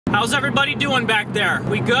How's everybody doing back there?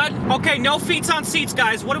 We good? Okay, no feet on seats,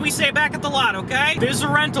 guys. What do we say back at the lot, okay? This is a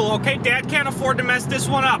rental, okay? Dad can't afford to mess this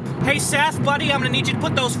one up. Hey, Seth, buddy, I'm gonna need you to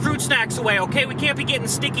put those fruit snacks away, okay? We can't be getting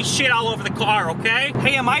sticky shit all over the car, okay?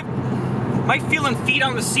 Hey, am I feeling feet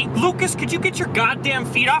on the seat? Lucas, could you get your goddamn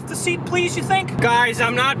feet off the seat, please, you think? Guys,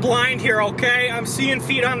 I'm not blind here, okay? I'm seeing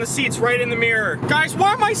feet on the seats right in the mirror. Guys,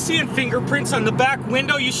 why am I seeing fingerprints on the back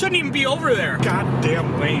window? You shouldn't even be over there.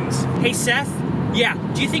 Goddamn lanes. Hey, Seth? Yeah,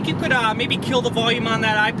 do you think you could maybe kill the volume on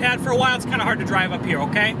that iPad for a while? It's kind of hard to drive up here,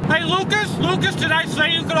 okay? Hey, Lucas, did I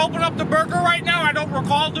say you could open up the burger right now? I don't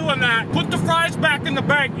recall doing that. Put the fries back in the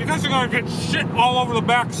bag. You guys are gonna get shit all over the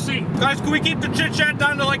back seat. Guys, can we keep the chit chat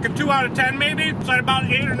down to like a 2 out of 10 maybe? It's at about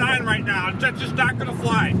 8 or 9 right now. That's just not gonna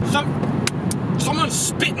fly. Someone's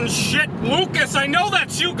spitting shit. Lucas, I know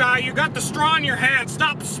that's you, guy. You got the straw in your hand.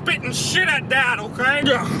 Stop spitting shit at Dad, okay?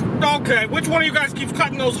 Yeah. Okay, which one of you guys keeps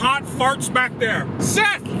cutting those hot farts back there?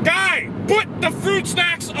 Seth, Guy, put the fruit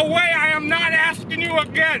snacks away. I am not asking you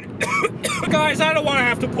again. Guys, I don't want to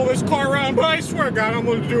have to pull this car around, but I swear to God, I'm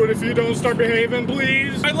going to do it if you don't start behaving,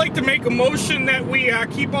 please. I'd like to make a motion that we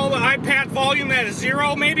keep all the iPad volume at a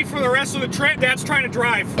 0, maybe for the rest of the trip. Dad's trying to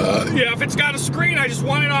drive. Yeah, if it's got a screen, I just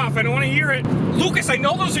want it off. I don't want to hear it. Lucas, I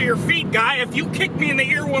know those are your feet, Guy. If you kick me in the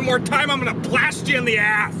ear one more time, I'm gonna blast you in the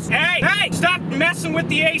ass. Hey, stop messing with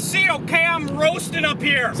the AC, okay? I'm roasting up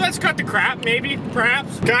here. So let's cut the crap, maybe,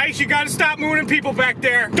 perhaps. Guys, you gotta stop mooning people back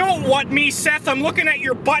there. Don't what me, Seth. I'm looking at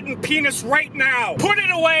your butt and penis right now. Put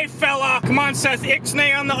it away, fella. Come on, Seth.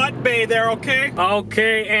 Ixnay on the hut bay there, okay?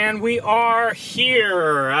 Okay, and we are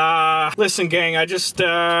here. Listen, gang, I just,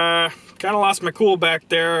 kind of lost my cool back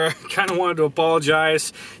there. Kind of wanted to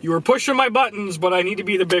apologize. You were pushing my buttons, but I need to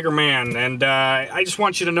be the bigger man. And I just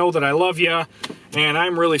want you to know that I love you. And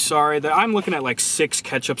I'm really sorry that I'm looking at like 6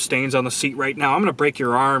 ketchup stains on the seat right now. I'm gonna break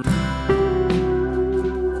your arm.